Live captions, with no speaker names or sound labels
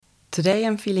Today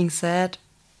I'm feeling sad,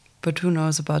 but who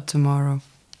knows about tomorrow?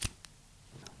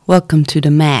 Welcome to the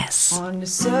Mass. On the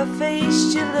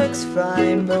surface she looks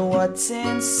fine, but what's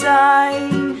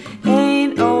inside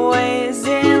ain't always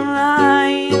in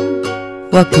line.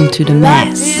 Welcome to the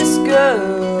Mass. Life is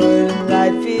good,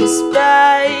 life is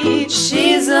bad.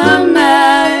 She's a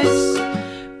mess,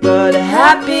 but a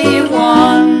happy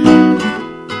one.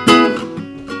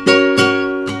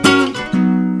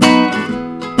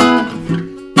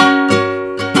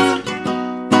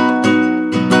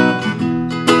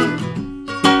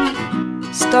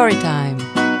 Story time.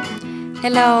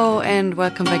 Hello and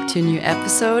welcome back to a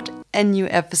new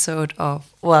episode of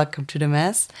Welcome to the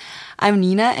Mass. I'm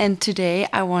Nina and today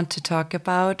I want to talk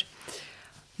about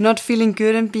not feeling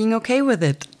good and being okay with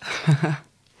it.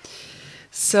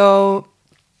 So,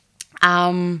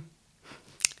 the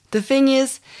thing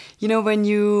is, when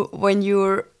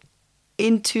you're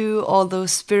into all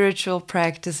those spiritual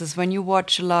practices, when you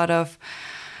watch a lot of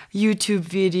YouTube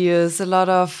videos, a lot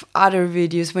of other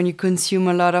videos, when you consume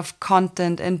a lot of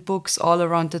content and books all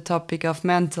around the topic of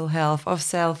mental health, of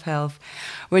self-help,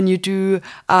 when you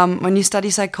study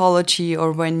psychology,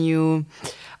 or when you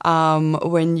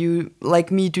like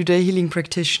me do the healing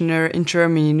practitioner in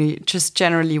Germany, just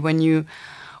generally when you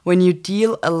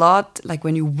deal a lot, like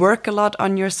when you work a lot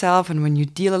on yourself and when you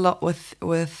deal a lot with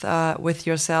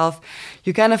yourself,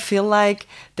 you kind of feel like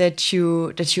that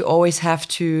you always have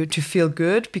to feel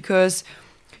good because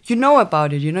you know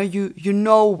about it. You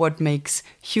know what makes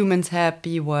humans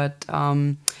happy, what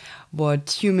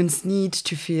humans need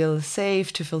to feel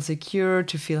safe, to feel secure,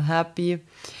 to feel happy,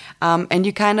 and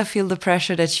you kind of feel the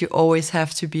pressure that you always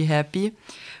have to be happy,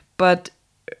 but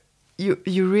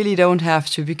you really don't have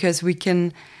to, because we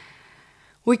can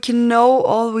know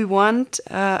all we want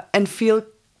and feel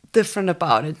different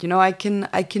about it. I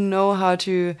can know how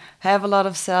to have a lot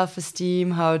of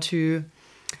self-esteem, how to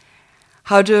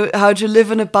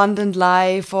live an abundant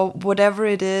life, or whatever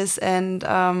it is, and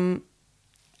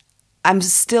I'm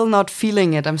still not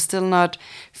feeling it. I'm still not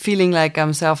feeling like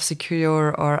I'm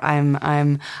self-secure, or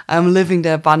I'm living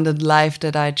the abundant life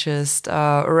that I just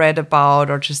read about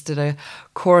or just did a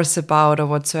course about or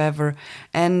whatsoever.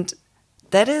 And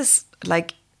that is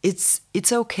like, it's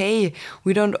okay.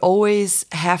 We don't always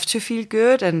have to feel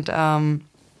good, and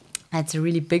that's a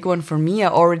really big one for me. I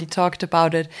already talked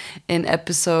about it in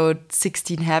episode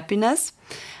 16, happiness.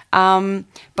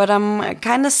 But I'm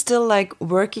kind of still like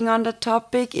working on the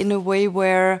topic in a way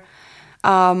where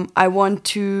I want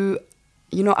to,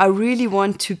 I really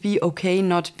want to be okay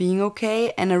not being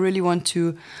okay, and I really want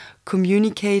to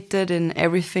communicate it in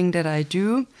everything that I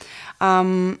do.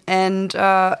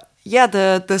 The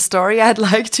story I'd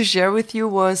like to share with you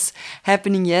was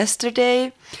happening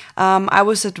yesterday. I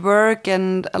was at work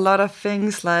and a lot of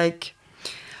things like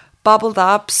bubbled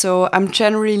up, so I'm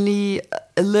generally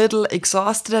a little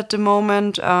exhausted at the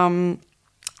moment.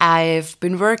 I've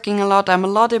been working a lot. I'm a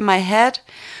lot in my head,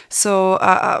 so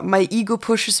my ego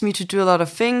pushes me to do a lot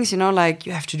of things, like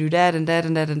you have to do that and that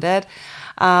and that and that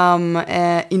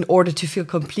in order to feel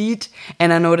complete.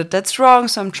 And I know that that's wrong,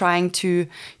 so I'm trying to,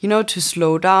 to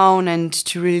slow down and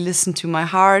to really listen to my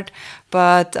heart.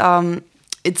 But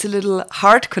it's a little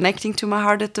hard connecting to my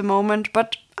heart at the moment,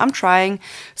 but I'm trying.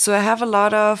 So I have a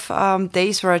lot of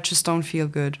days where I just don't feel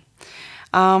good.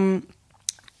 And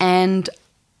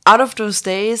out of those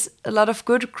days, a lot of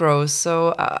good grows.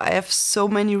 So I have so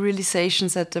many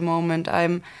realizations at the moment.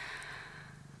 I'm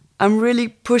really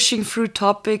pushing through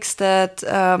topics that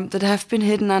have been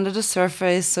hidden under the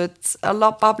surface. So it's a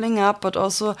lot bubbling up, but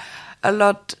also a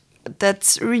lot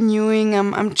that's renewing.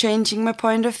 I'm changing my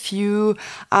point of view.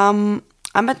 I'm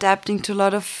adapting to a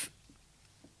lot of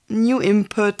new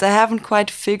input. I haven't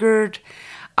quite figured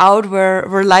out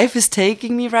where life is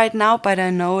taking me right now, but I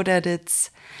know that it's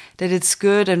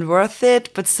good and worth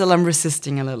it, but still I'm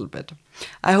resisting a little bit.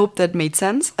 I hope that made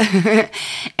sense.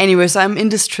 Anyway, so I'm in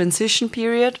this transition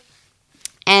period.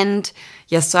 And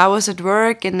yes, so I was at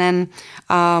work, and then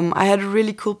I had a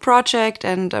really cool project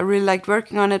and I really liked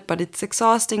working on it, but it's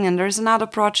exhausting. And there's another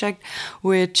project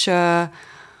which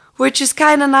is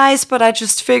kind of nice, but I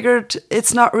just figured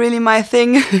it's not really my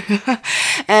thing.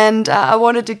 And I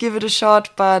wanted to give it a shot,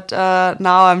 but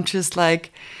now I'm just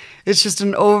like, it's just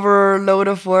an overload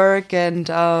of work. And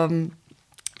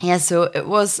so it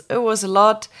was a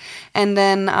lot. And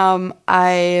then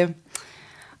I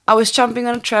was jumping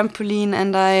on a trampoline,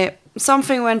 and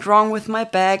something went wrong with my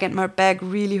back, and my back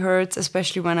really hurts,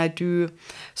 especially when I do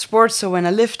sports. So when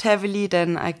I lift heavily,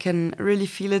 then I can really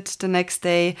feel it the next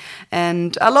day.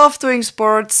 And I love doing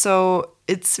sports, so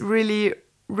it's really,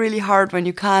 really hard when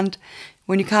you can't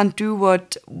do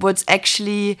what's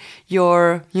actually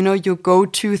your your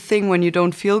go-to thing when you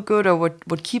don't feel good, or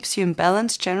what keeps you in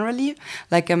balance generally.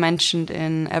 Like I mentioned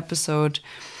in episode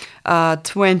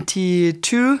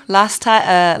 22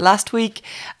 last week,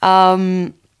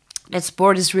 that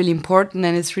sport is really important,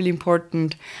 and it's really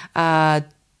important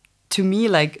to me,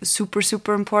 like super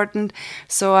super important.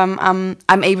 So I'm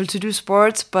able to do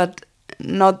sports, but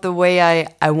not the way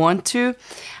I want to,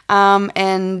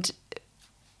 and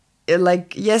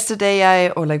like yesterday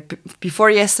before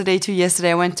yesterday to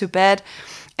yesterday I went to bed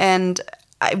and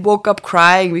I woke up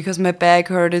crying because my back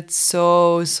hurted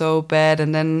so bad,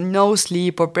 and then no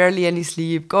sleep or barely any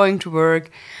sleep, going to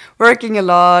work, working a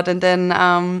lot, and then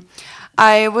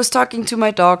I was talking to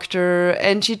my doctor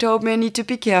and she told me I need to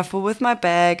be careful with my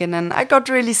back, and then I got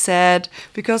really sad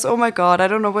because, oh my god, I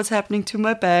don't know what's happening to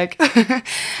my back.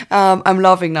 I'm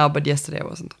laughing now, but yesterday I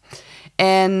wasn't.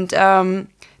 And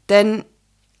then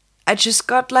I just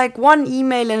got like one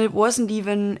email, and it wasn't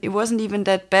even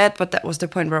that bad, but that was the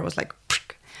point where I was like,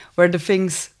 where the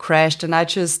things crashed, and I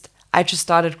just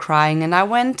started crying, and I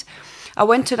went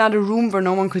to another room where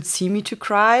no one could see me to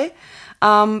cry,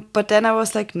 but then I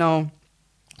was like, no,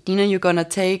 Dina, you're gonna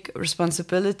take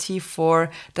responsibility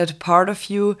for that part of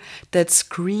you that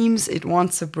screams it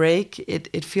wants a break,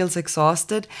 it feels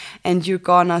exhausted, and you're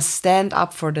gonna stand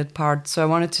up for that part. So I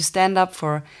wanted to stand up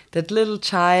for that little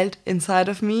child inside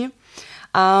of me,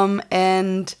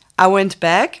 and I went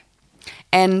back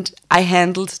and I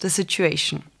handled the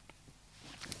situation.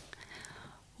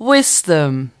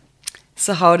 Wisdom.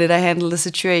 So how did I handle the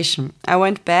situation? I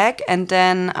went back, and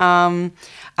then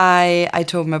I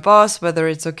told my boss whether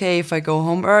it's okay if I go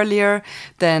home earlier.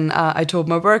 Then I told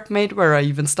my workmate, where I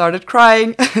even started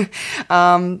crying.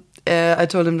 I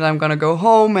told him that I'm gonna go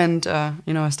home, and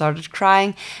I started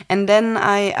crying. And then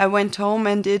I went home,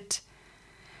 and it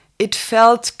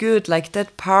felt good, like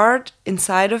that part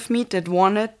inside of me that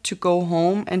wanted to go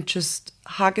home and just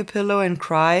hug a pillow and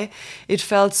cry. It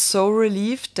felt so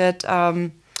relieved that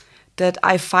that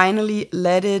I finally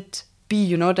let it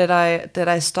be, that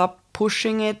I stopped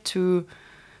pushing it to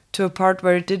a part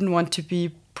where it didn't want to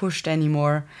be pushed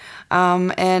anymore.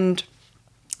 And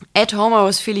at home I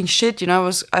was feeling shit, I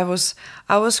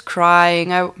was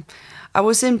crying. I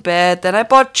was in bed, then I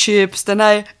bought chips, then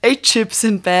I ate chips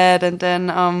in bed, and then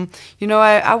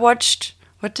I watched,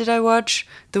 what did I watch?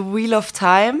 The Wheel of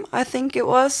Time, I think it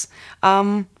was.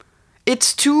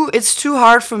 It's too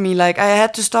hard for me. Like, I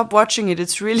had to stop watching it.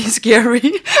 It's really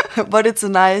scary, but it's a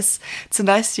nice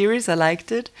series. I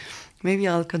liked it. Maybe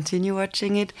I'll continue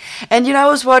watching it. And I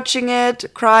was watching it,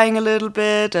 crying a little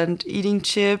bit and eating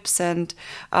chips, and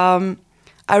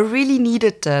I really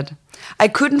needed that. I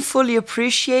couldn't fully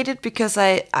appreciate it because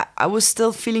I was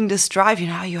still feeling this drive.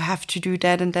 You have to do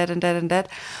that and that and that and that.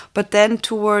 But then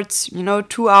towards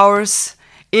 2 hours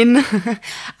in,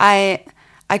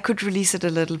 I could release it a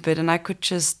little bit, and I could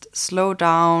just slow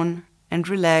down and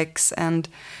relax, and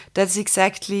that's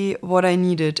exactly what I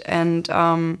needed. And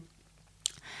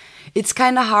it's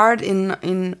kind of hard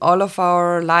in all of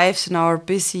our lives, in our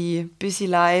busy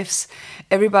lives.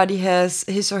 Everybody has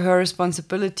his or her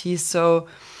responsibilities. So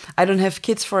I don't have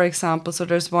kids, for example, so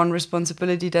there's one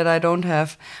responsibility that I don't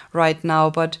have right now.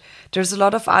 But there's a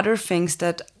lot of other things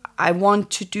that I want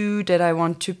to do, that I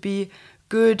want to be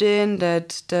good in,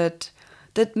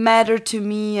 that matter to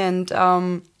me, and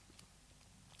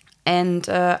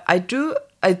I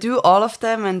do all of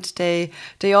them, and they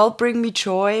all bring me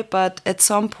joy. But at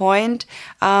some point,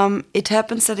 it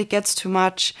happens that it gets too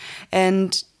much,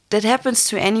 and that happens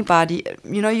to anybody.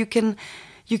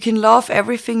 You can love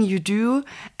everything you do,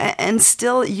 and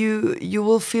still you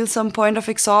will feel some point of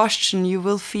exhaustion. You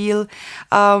will feel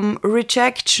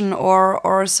rejection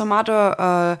or some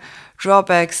other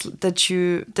drawbacks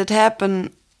that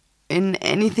happen in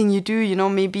anything you do.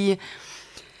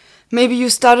 Maybe you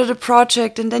started a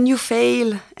project and then you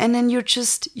fail, and then you're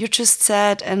just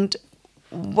sad. And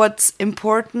what's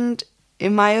important,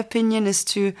 in my opinion, is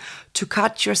to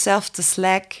cut yourself the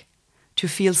slack to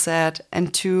feel sad,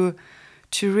 and to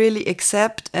really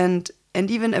accept and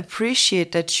even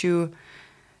appreciate that you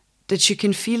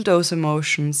can feel those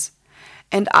emotions.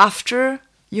 And after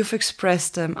you've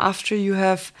expressed them, after you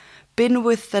have been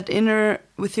with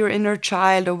your inner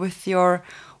child, or with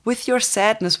your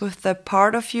sadness, with the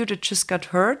part of you that just got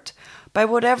hurt by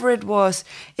whatever it was,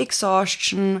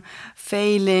 exhaustion,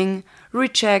 failing,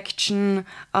 rejection,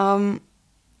 and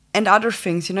other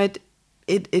things,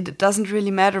 it doesn't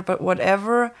really matter, but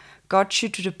whatever got you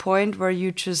to the point where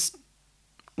you just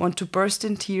want to burst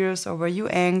in tears, or where you're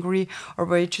angry, or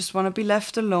where you just want to be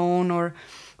left alone, or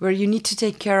where you need to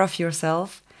take care of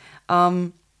yourself,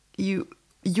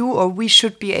 you or we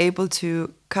should be able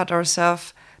to cut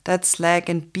ourselves that slack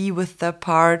and be with that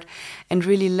part and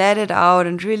really let it out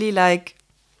and really like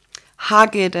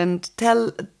hug it and tell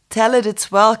it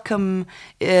it's welcome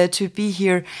to be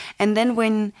here. And then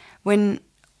when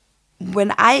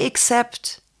I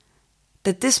accept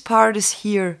that this part is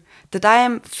here, that I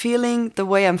am feeling the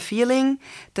way I'm feeling,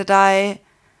 that I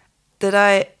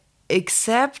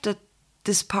accept that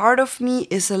this part of me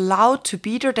is allowed to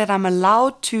be there, that I'm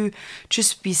allowed to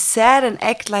just be sad and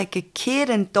act like a kid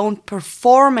and don't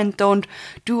perform and don't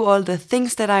do all the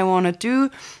things that I want to do,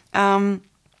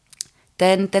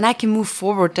 then I can move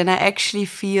forward. Then I actually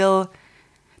feel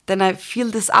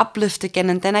this uplift again,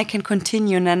 and then I can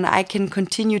continue, and then I can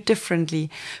continue differently,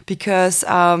 because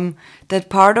that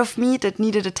part of me that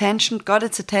needed attention got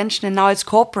its attention, and now it's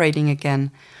cooperating again.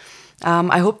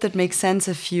 I hope that makes sense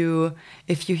if you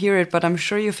hear it, but I'm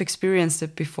sure you've experienced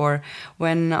it before.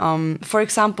 When, for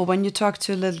example, when you talk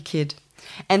to a little kid,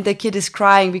 and the kid is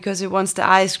crying because it wants the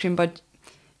ice cream, but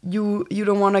you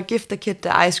don't want to give the kid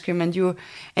the ice cream, and you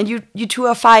two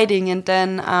are fighting, and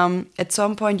then at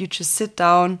some point you just sit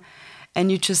down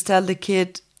and you just tell the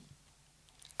kid,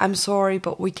 I'm sorry,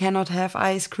 but we cannot have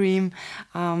ice cream.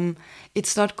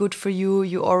 It's not good for you.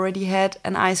 You already had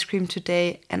an ice cream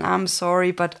today, and I'm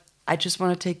sorry, but I just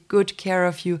want to take good care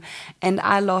of you, and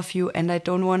I love you, and I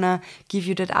don't want to give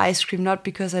you that ice cream, not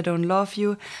because I don't love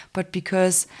you, but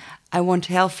because I want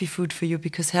healthy food for you,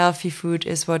 because healthy food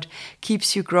is what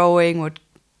keeps you growing, what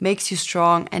makes you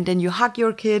strong. And then you hug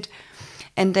your kid,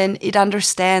 and then it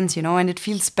understands, and it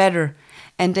feels better.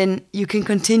 And then you can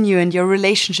continue, and your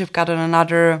relationship got on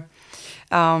another,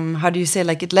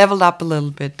 it leveled up a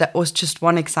little bit. That was just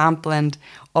one example, and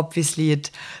obviously it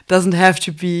doesn't have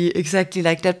to be exactly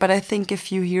like that. But I think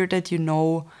if you hear that, you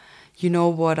know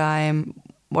what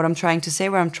I'm trying to say,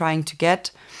 where I'm trying to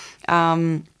get.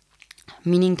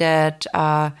 Meaning that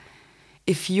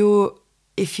if you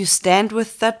stand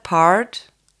with that part,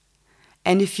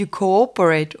 and if you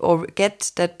cooperate or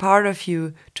get that part of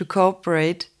you to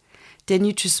cooperate, then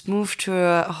you just move to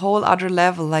a whole other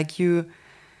level. Like you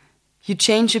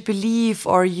change a belief,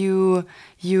 or you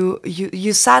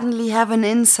suddenly have an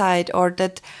insight, or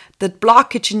that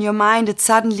blockage in your mind, it's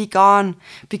suddenly gone,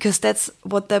 because that's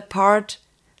what that part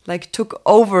like took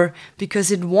over, because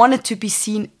it wanted to be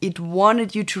seen, it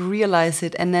wanted you to realize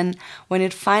it. And then when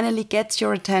it finally gets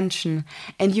your attention,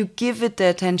 and you give it the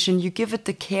attention, you give it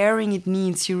the caring it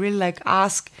needs, you really like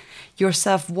ask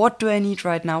yourself, what do I need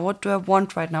right now? What do I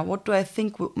want right now? What do I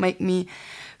think would make me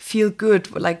feel good?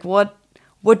 Like what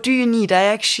do you need?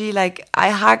 I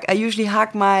usually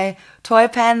hug my toy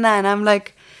panda, and I'm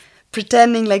like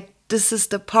pretending like this is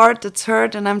the part that's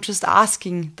hurt, and I'm just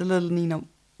asking the little Nina,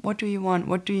 what do you want?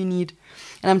 What do you need?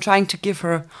 And I'm trying to give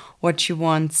her what she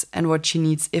wants and what she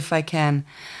needs, if I can,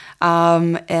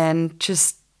 and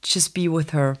just be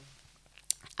with her.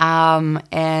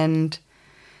 And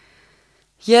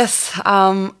yes,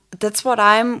 that's what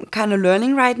I'm kind of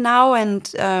learning right now, and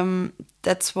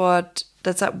that's what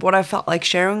I felt like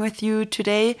sharing with you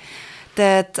today.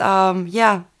 That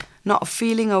not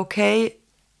feeling okay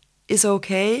is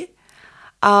okay.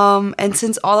 And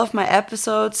since all of my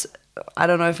episodes, I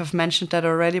don't know if I've mentioned that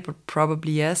already, but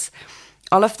probably yes.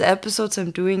 All of the episodes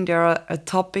I'm doing, there are a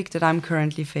topic that I'm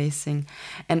currently facing,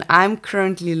 and I'm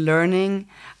currently learning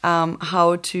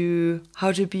how to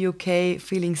be okay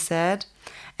feeling sad,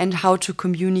 and how to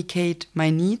communicate my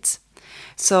needs.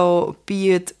 So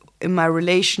be it in my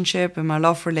relationship, in my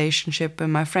love relationship,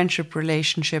 in my friendship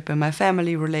relationship, in my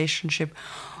family relationship,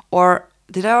 or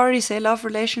did I already say love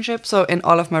relationship? So in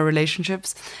all of my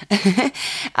relationships,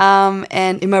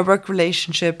 and in my work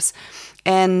relationships.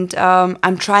 And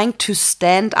I'm trying to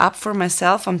stand up for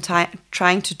myself. I'm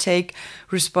trying to take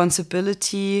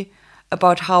responsibility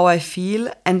about how I feel.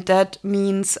 And that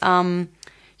means,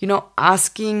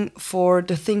 asking for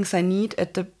the things I need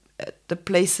at the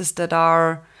places that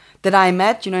I'm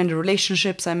at, in the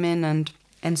relationships I'm in,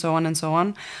 and so on and so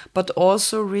on. But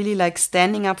also really like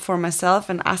standing up for myself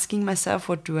and asking myself,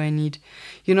 what do I need?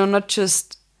 Not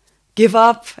just give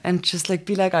up and just like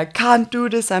be like, I can't do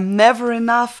this, I'm never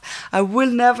enough, I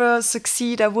will never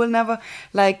succeed, I will never,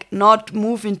 like, not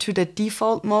move into the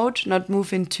default mode, not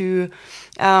move into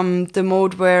the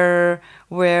mode where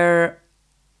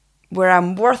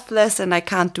I'm worthless and I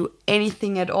can't do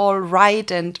anything at all right.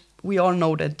 And we all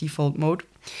know that default mode,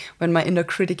 when my inner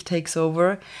critic takes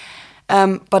over.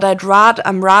 But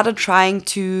I'm rather trying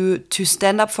to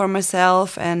stand up for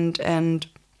myself and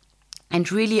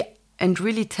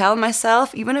really tell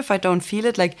myself, even if I don't feel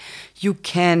it, like, you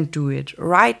can do it.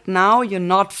 Right now, you're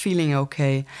not feeling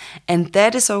okay. And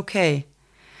that is okay.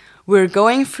 We're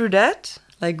going through that.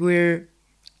 Like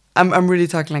I'm really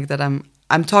talking like that.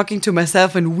 I'm talking to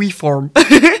myself in we form.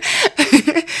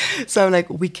 So I'm like,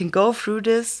 we can go through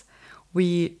this.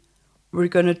 We're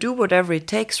gonna do whatever it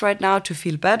takes right now to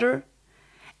feel better,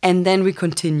 and then we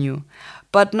continue.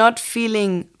 But not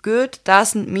feeling good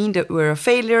doesn't mean that we're a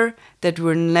failure, that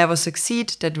we'll never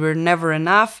succeed, that we're never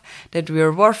enough, that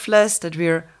we're worthless, that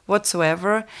we're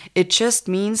whatsoever. It just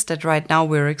means that right now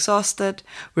we're exhausted,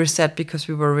 we're sad because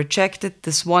we were rejected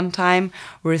this one time,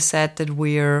 we're sad that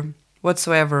we're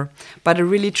whatsoever. But I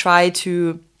really try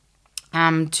to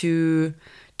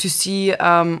see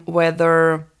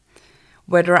whether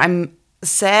I'm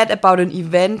sad about an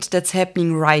event that's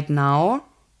happening right now,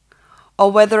 or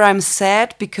whether I'm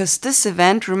sad because this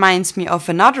event reminds me of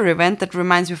another event that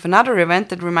reminds me of another event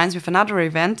that reminds me of another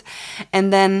event,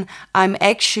 and then I'm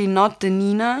actually not the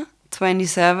Nina,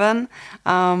 27,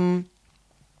 I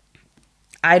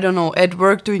don't know, at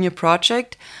work doing a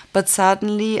project, but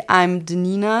suddenly I'm the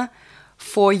Nina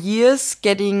 4 years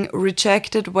getting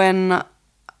rejected when,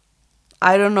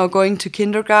 I don't know, going to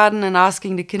kindergarten and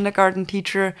asking the kindergarten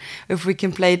teacher if we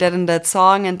can play that and that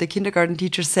song, and the kindergarten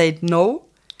teacher said no.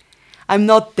 I'm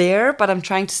not there, but I'm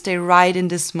trying to stay right in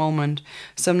this moment.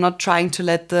 So I'm not trying to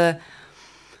let the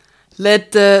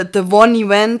one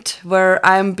event where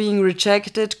I'm being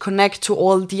rejected connect to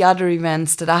all the other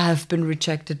events that I have been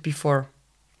rejected before.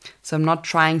 So I'm not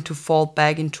trying to fall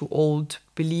back into old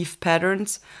belief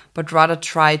patterns, but rather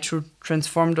try to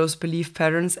transform those belief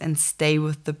patterns and stay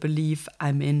with the belief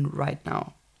I'm in right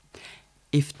now.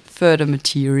 If further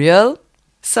material.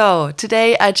 So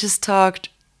today I just talked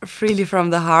freely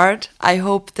from the heart. I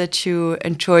hope that you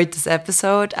enjoyed this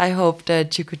episode. I hope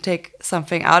that you could take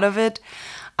something out of it.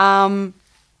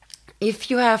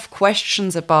 If you have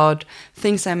questions about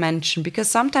things I mentioned, because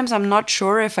sometimes I'm not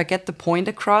sure if I get the point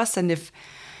across and if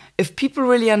people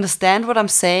really understand what I'm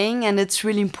saying, and it's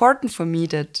really important for me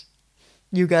that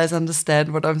you guys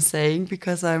understand what I'm saying,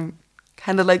 because I'm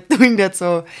kind of like doing that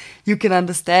so you can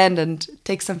understand and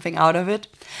take something out of it.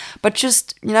 But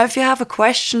just, if you have a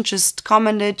question, just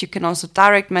comment it. You can also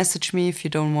direct message me if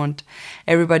you don't want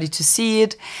everybody to see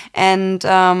it. And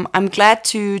I'm glad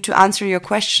to answer your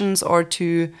questions, or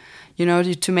to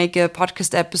make a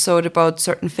podcast episode about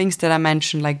certain things that I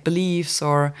mentioned, like beliefs,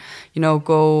 or,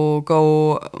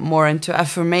 go more into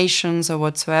affirmations or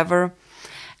whatsoever.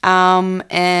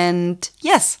 And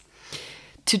yes,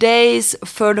 today's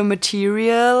further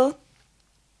material,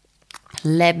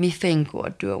 let me think,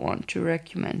 what do I want to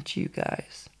recommend to you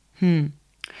guys?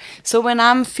 So when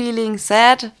I'm feeling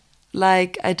sad,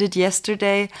 like I did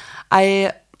yesterday,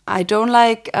 I don't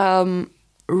like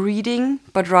reading,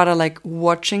 but rather like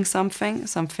watching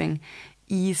something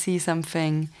easy,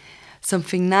 something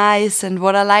nice. And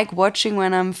what I like watching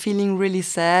when I'm feeling really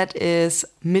sad is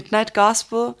Midnight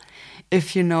Gospel.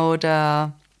 If you know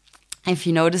the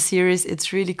series,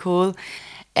 it's really cool.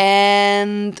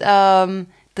 And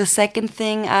the second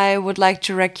thing I would like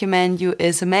to recommend you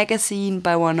is a magazine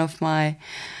by one of my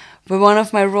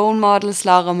role models,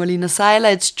 Laura Molina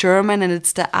Seiler. It's German and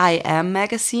it's the I Am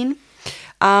magazine.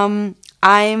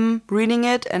 I'm reading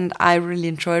it and I really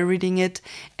enjoy reading it,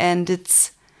 and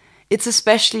it's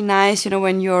especially nice,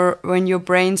 when your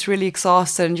brain's really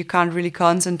exhausted and you can't really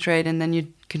concentrate, and then you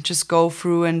can just go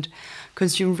through and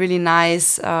consume really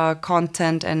nice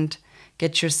content and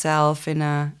get yourself in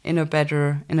a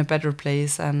better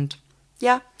place, and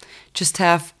just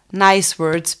have nice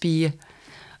words be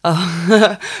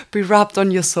rubbed on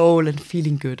your soul and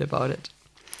feeling good about it.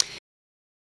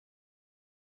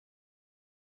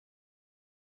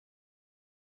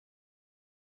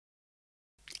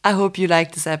 I hope you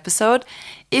liked this episode.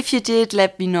 If you did,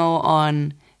 let me know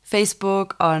on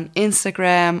Facebook, on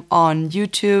Instagram, on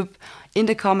YouTube, in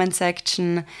the comment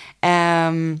section.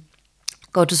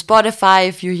 Go to Spotify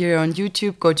if you're here on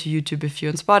YouTube. Go to YouTube if you're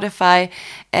on Spotify.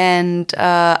 And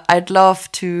I'd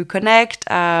love to connect.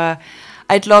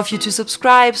 I'd love you to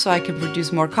subscribe so I can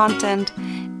produce more content.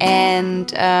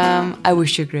 And I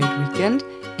wish you a great weekend.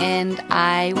 And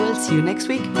I will see you next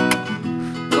week.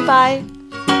 Goodbye.